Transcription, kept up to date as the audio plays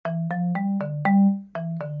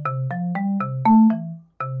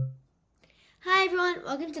everyone,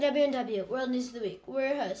 welcome to WNW, World News of the Week. We're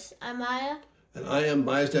your hosts. I'm Maya. And I am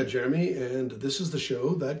Maya's dad, Jeremy, and this is the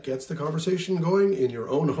show that gets the conversation going in your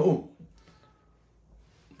own home.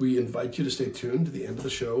 We invite you to stay tuned to the end of the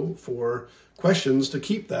show for questions to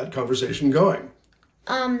keep that conversation going.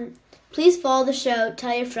 Please follow the show,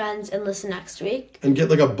 tell your friends, and listen next week. And get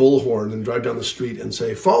like a bullhorn and drive down the street and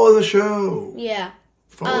say, follow the show. Yeah.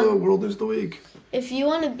 Follow World News of the Week. If you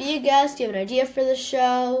want to be a guest, you have an idea for the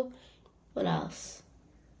show, what else?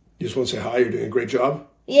 You just want to say hi, you're doing a great job?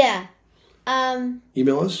 Yeah.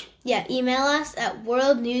 Email us? Yeah, email us at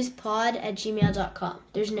worldnewspod@gmail.com.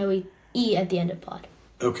 There's no E at the end of pod.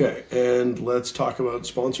 Okay, and let's talk about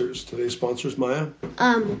sponsors. Today's sponsors, Maya?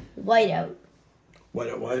 Whiteout.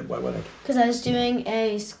 Whiteout, why whiteout? Because I was doing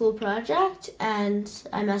a school project and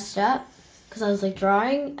I messed up because I was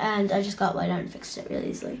drawing and I just got whiteout and fixed it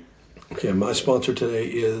really easily. Okay, my sponsor today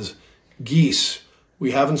is Geese.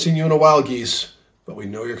 We haven't seen you in a while, Geese, but we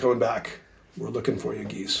know you're coming back. We're looking for you,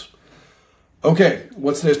 Geese. Okay,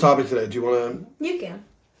 what's today's topic today? Do you want to? You can.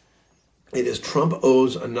 It is Trump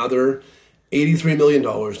owes another $83 million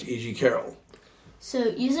to E.G. Carroll. So,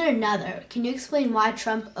 user another. Can you explain why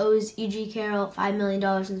Trump owes E.G. Carroll $5 million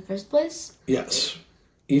in the first place? Yes.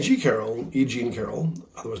 E.G. Carroll, Eugene Carroll,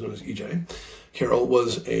 otherwise known as E.J. Carroll,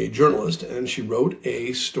 was a journalist, and she wrote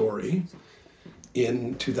a story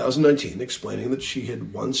in 2019 explaining that she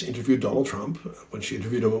had once interviewed Donald Trump. When she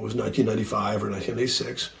interviewed him, it was 1995 or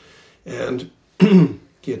 1996. And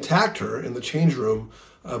he attacked her in the change room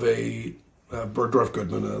of a Bergdorf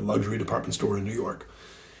Goodman, a luxury department store in New York.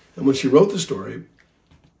 And when she wrote the story,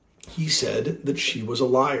 he said that she was a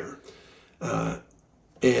liar.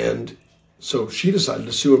 And so she decided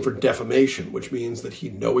to sue him for defamation, which means that he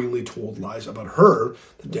knowingly told lies about her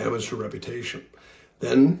that damaged her reputation.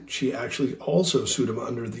 Then she actually also sued him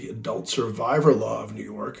under the adult survivor law of New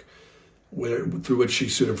York, through which she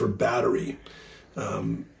sued him for battery.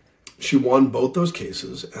 She won both those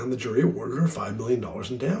cases, and the jury awarded her $5 million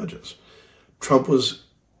in damages. Trump was,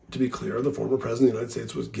 to be clear, the former president of the United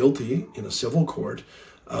States was guilty in a civil court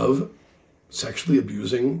of sexually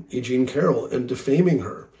abusing E.G. Carroll and defaming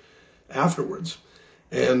her afterwards.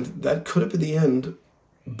 And that could have been the end.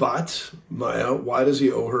 But, Maya, why does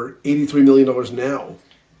he owe her $83 million now?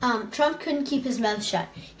 Trump couldn't keep his mouth shut.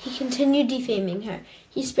 He continued defaming her.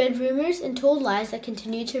 He spread rumors and told lies that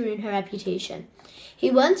continued to ruin her reputation. He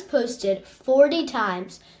once posted 40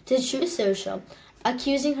 times to Truth Social,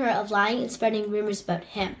 accusing her of lying and spreading rumors about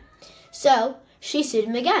him. So, she sued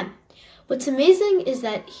him again. What's amazing is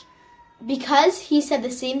that because he said the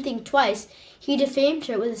same thing twice, he defamed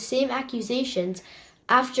her with the same accusations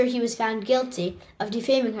after he was found guilty of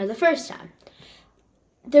defaming her the first time.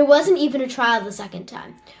 There wasn't even a trial the second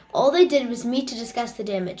time. All they did was meet to discuss the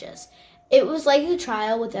damages. It was like a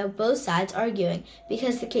trial without both sides arguing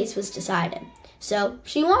because the case was decided. So,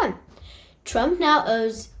 she won. Trump now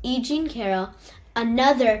owes E.G. Carroll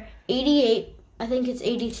another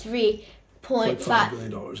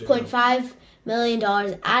 $83.5 million,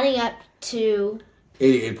 adding up to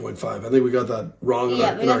 88.5. I think we got that wrong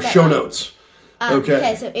in our show notes.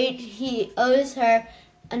 Okay, so he owes her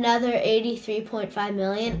another $83.5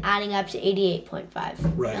 million, adding up to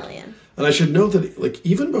 $88.5 million. And I should note that,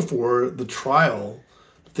 even before the trial,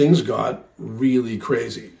 things got really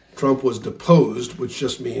crazy. Trump was deposed, which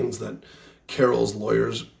just means that Carroll's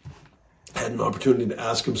lawyers had an opportunity to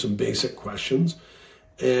ask him some basic questions.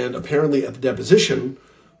 And apparently at the deposition,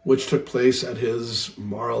 which took place at his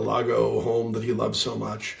Mar-a-Lago home that he loved so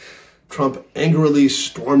much, Trump angrily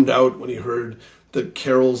stormed out when he heard that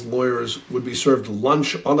Carroll's lawyers would be served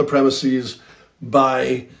lunch on the premises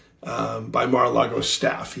by Mar-a-Lago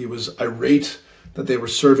staff. He was irate that they were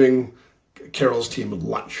serving Carroll's team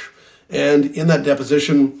lunch. And in that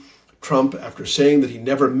deposition, Trump, after saying that he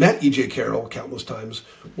never met E.J. Carroll countless times,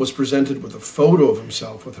 was presented with a photo of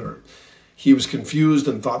himself with her. He was confused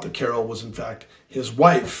and thought that Carroll was, in fact, his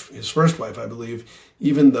wife, his first wife, I believe,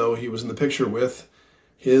 even though he was in the picture with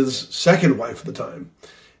his second wife at the time.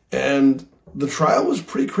 And the trial was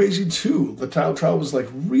pretty crazy, too. The trial was,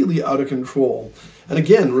 really out of control. And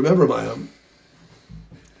again, remember, Maya,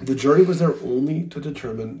 the jury was there only to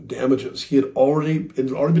determine damages. It had already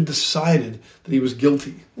been decided that he was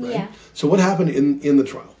guilty. Right? Yeah. So what happened in the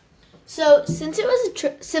trial? So, since it was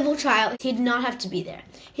a civil trial, he did not have to be there.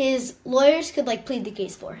 His lawyers could, plead the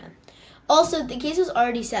case for him. Also, the case was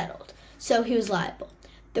already settled, so he was liable.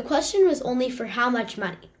 The question was only for how much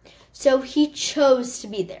money. So, he chose to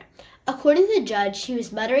be there. According to the judge, he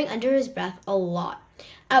was muttering under his breath a lot.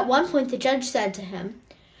 At one point, the judge said to him,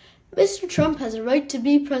 "Mr. Trump has a right to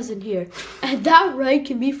be present here, and that right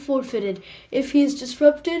can be forfeited if he is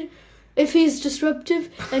disrupted if he's disruptive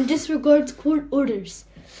and disregards court orders.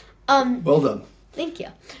 Well done. Thank you.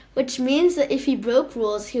 Which means that if he broke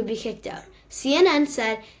rules, he would be kicked out. CNN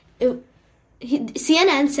said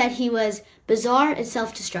he was bizarre and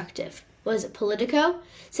self-destructive. Was it Politico?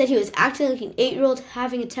 Said he was acting like an 8-year-old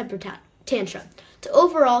having a temper tantrum. So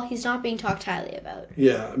overall, he's not being talked highly about.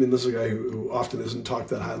 Yeah, I mean, this is a guy who often isn't talked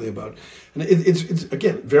that highly about. And it's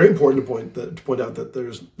again, very important to point out that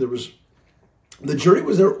the jury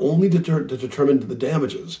was there only to determine the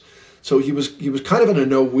damages. So he was kind of in a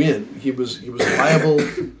no-win. He was liable.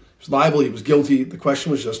 He was guilty. The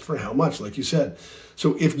question was just for how much, like you said.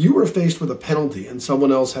 So if you were faced with a penalty and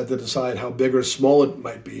someone else had to decide how big or small it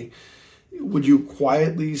might be, would you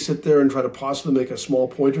quietly sit there and try to possibly make a small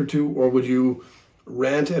point or two, or would you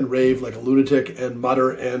rant and rave like a lunatic and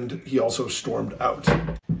mutter, and he also stormed out?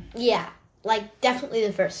 Yeah, definitely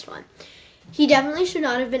the first one. He definitely should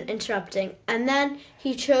not have been interrupting, and then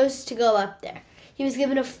he chose to go up there. He was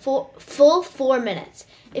given a full 4 minutes.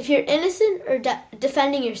 If you're innocent or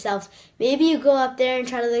defending yourself, maybe you go up there and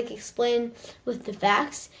try to explain with the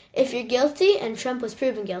facts. If you're guilty and Trump was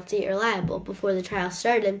proven guilty or liable before the trial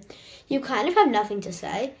started, you kind of have nothing to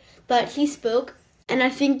say. But he spoke, and I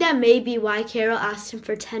think that may be why Carroll asked him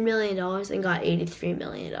for $10 million and got $83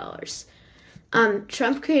 million.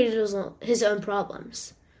 Trump created his own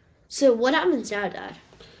problems. So what happens now, Dad?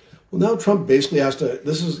 Well, now Trump basically has to,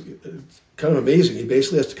 this is kind of amazing, he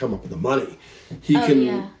basically has to come up with the money. He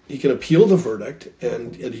can appeal the verdict,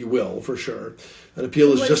 and he will, for sure. An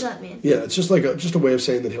appeal is just... What does that mean? Yeah, it's just just a way of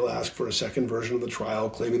saying that he'll ask for a second version of the trial,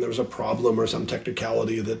 claiming there was a problem or some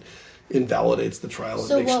technicality that invalidates the trial.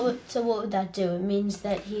 So what would that do? It means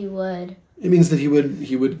that he would... It means that he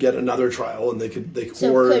would get another trial, and they could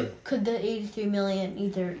could the $83 million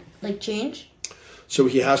either change? So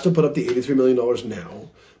he has to put up the $83 million now,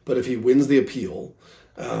 but if he wins the appeal,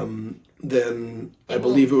 then I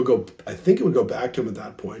believe it would go. I think it would go back to him at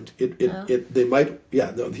that point. He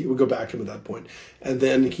would go back to him at that point, and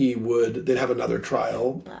then they'd have another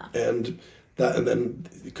trial, and then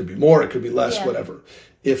it could be more, it could be less, whatever.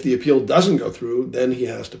 If the appeal doesn't go through, then he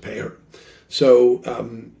has to pay her. So,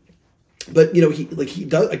 but he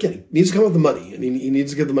does again. He needs to come up with the money, and he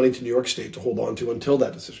needs to give the money to New York State to hold on to until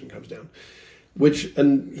that decision comes down.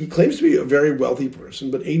 And he claims to be a very wealthy person,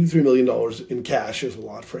 but $83 million in cash is a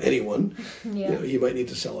lot for anyone. Yeah. He might need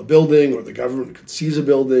to sell a building, or the government could seize a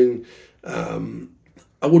building. I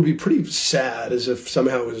would be pretty sad as if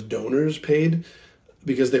somehow his donors paid,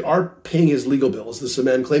 because they are paying his legal bills. This is a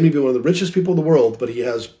man claiming to be one of the richest people in the world, but he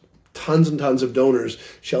has tons and tons of donors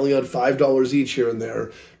shelling out $5 each here and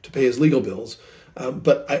there to pay his legal bills.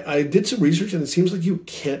 But I did some research, and it seems like you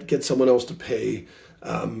can't get someone else to pay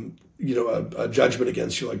a judgment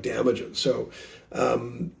against you, like damages. So,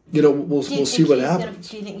 we'll see what happens.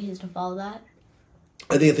 Do you think he's going to follow that?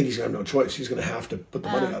 I think he's going to have no choice. He's going to have to put the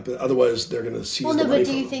money up. Otherwise, they're going to seize the money. But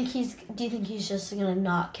do you think he's just going to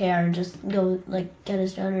not care and just go get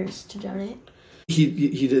his donors to donate?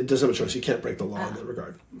 He doesn't have a choice. He can't break the law in that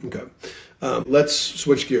regard. Okay. Let's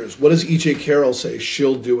switch gears. What does E.J. Carroll say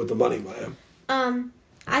she'll do with the money, Maya?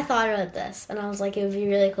 I thought about this, and I was like, it would be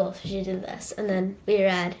really cool if she did this. And then we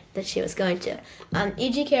read that she was going to.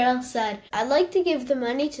 E.J. Carroll said, "I'd like to give the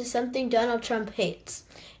money to something Donald Trump hates.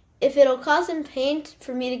 If it'll cause him pain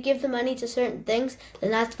for me to give the money to certain things,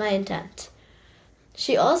 then that's my intent."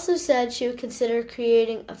 She also said she would consider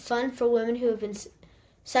creating a fund for women who have been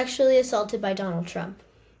sexually assaulted by Donald Trump.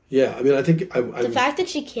 Yeah, I mean, I think... the fact that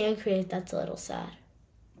she can create that's a little sad.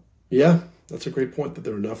 Yeah. That's a great point, that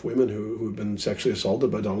there are enough women who have been sexually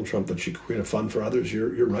assaulted by Donald Trump that she could create a fund for others.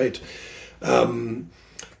 You're right. It'll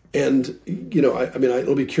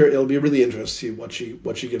be really interesting to see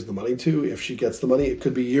what she gives the money to. If she gets the money, it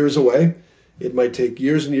could be years away. It might take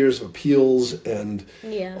years and years of appeals and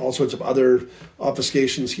all sorts of other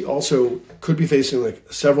obfuscations. He also could be facing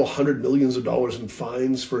several hundred millions of dollars in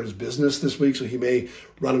fines for his business this week, so he may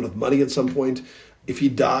run out of money at some point. If he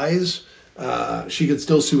dies, she could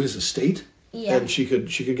still sue his estate. Yeah. And she could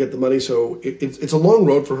get the money. So it's a long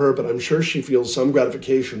road for her, but I'm sure she feels some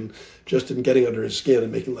gratification just in getting under his skin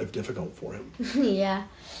and making life difficult for him. Yeah.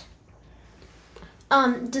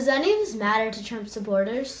 Does any of this matter to Trump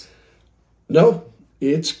supporters? No.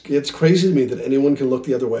 It's crazy to me that anyone can look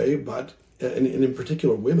the other way, but and in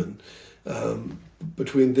particular women.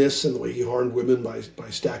 Between this and the way he harmed women by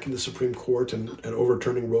stacking the Supreme Court and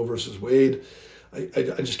overturning Roe versus Wade, I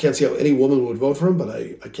just can't see how any woman would vote for him, but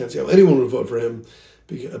I can't see how anyone would vote for him,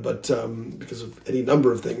 because of any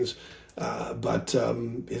number of things. But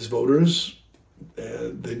his voters,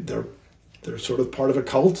 they're sort of part of a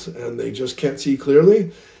cult, and they just can't see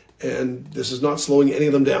clearly, and this is not slowing any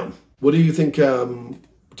of them down. What do you think?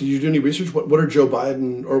 Did you do any research? What are Joe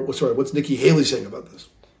Biden, or sorry, what's Nikki Haley saying about this?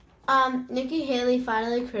 Nikki Haley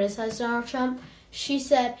finally criticized Donald Trump. She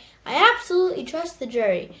said, "I absolutely trust the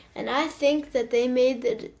jury, and I think that they made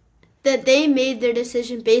their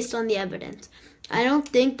decision based on the evidence. I don't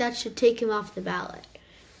think that should take him off the ballot."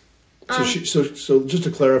 So just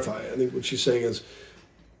to clarify, I think what she's saying is,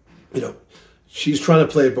 she's trying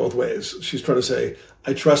to play it both ways. She's trying to say,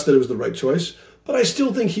 I trust that it was the right choice, but I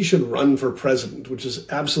still think he should run for president, which is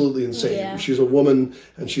absolutely insane. Yeah. She's a woman,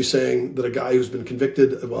 and she's saying that a guy who's been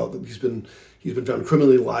convicted, well, he's been found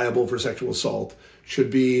criminally liable for sexual assault, should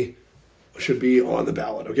be on the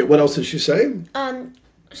ballot. Okay, what else did she say?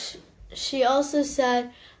 She also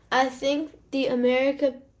said, "I think the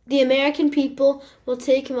American people will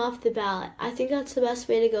take him off the ballot. I think that's the best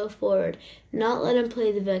way to go forward. Not let him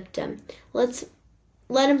play the victim. Let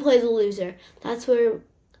him play the loser.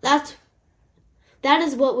 That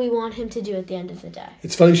is what we want him to do at the end of the day."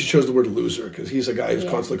 It's funny she chose the word loser, because he's a guy who's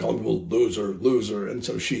constantly calling people loser, and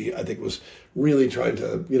so she, I think, was really trying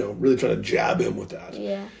to jab him with that.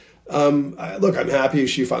 Yeah. Look, I'm happy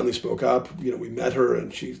she finally spoke up. We met her,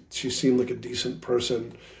 and she seemed like a decent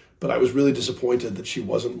person, but I was really disappointed that she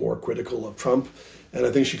wasn't more critical of Trump, and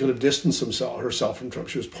I think she could have distanced herself from Trump.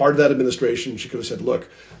 She was part of that administration. She could have said, look,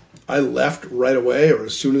 I left right away, or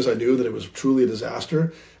as soon as I knew that it was truly a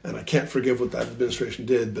disaster, and I can't forgive what that administration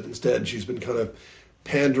did, but instead she's been kind of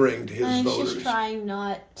pandering to his voters. She's trying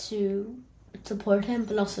not to support him,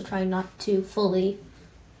 but also trying not to fully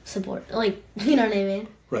support, you know what I mean?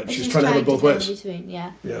 Right, she's trying to have it both ways. Between,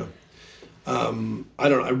 yeah. Yeah. I don't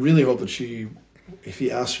know. I really hope that if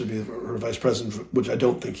he asks her to be her vice president, which I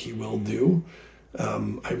don't think he will do,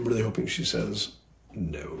 I'm really hoping she says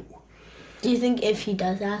no. Do you think if he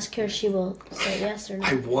does ask her, she will say yes or no?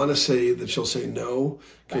 I want to say that she'll say no,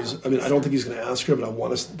 because I don't think he's going to ask her, but I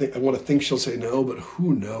want to think she'll say no, but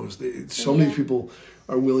who knows? Many people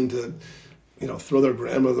are willing to, throw their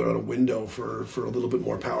grandmother out a window for a little bit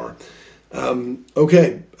more power.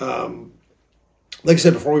 Okay. Like I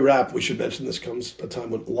said, before we wrap, we should mention this comes a time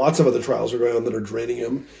when lots of other trials are going on that are draining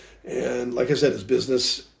him. And like I said, his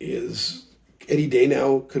business is any day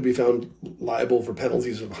now could be found liable for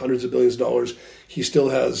penalties of hundreds of billions of dollars. He still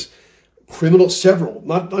has several criminal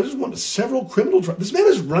trials. This man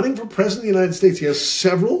is running for president of the United States. He has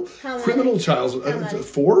several criminal trials.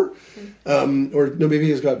 4? Or no, maybe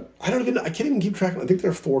he's got, I can't even keep track. I think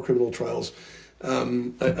there are 4 criminal trials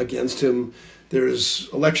against him. There's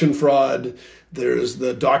election fraud. There's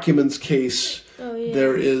the documents case. Oh, yeah.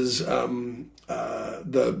 There is the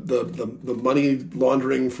money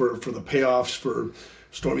laundering for the payoffs for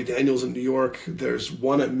Stormy Daniels in New York. There's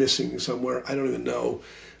one I'm missing somewhere. I don't even know.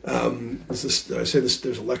 Did I say this?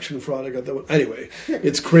 There's election fraud. I got that one. Anyway,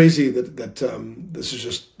 it's crazy that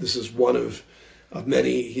this is one of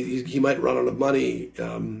many. He might run out of money.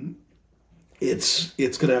 It's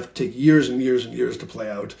going to have to take years and years and years to play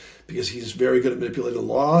out, because he's very good at manipulating the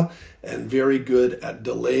law and very good at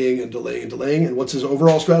delaying and delaying and delaying. And what's his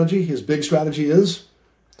overall strategy? His big strategy is?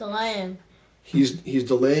 Delaying. He's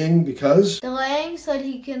delaying because? Delaying so that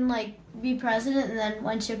he can be president, and then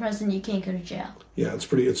once you're president, you can't go to jail. Yeah,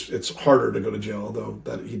 it's harder to go to jail, although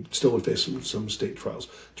that he still would face some state trials.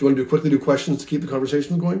 Do you want to quickly do questions to keep the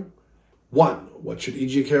conversation going? 1, what should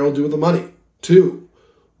E.G. Carroll do with the money? 2,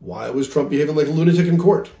 why was Trump behaving like a lunatic in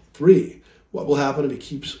court? 3, what will happen if he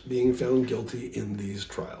keeps being found guilty in these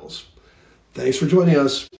trials? Thanks for joining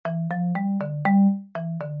us.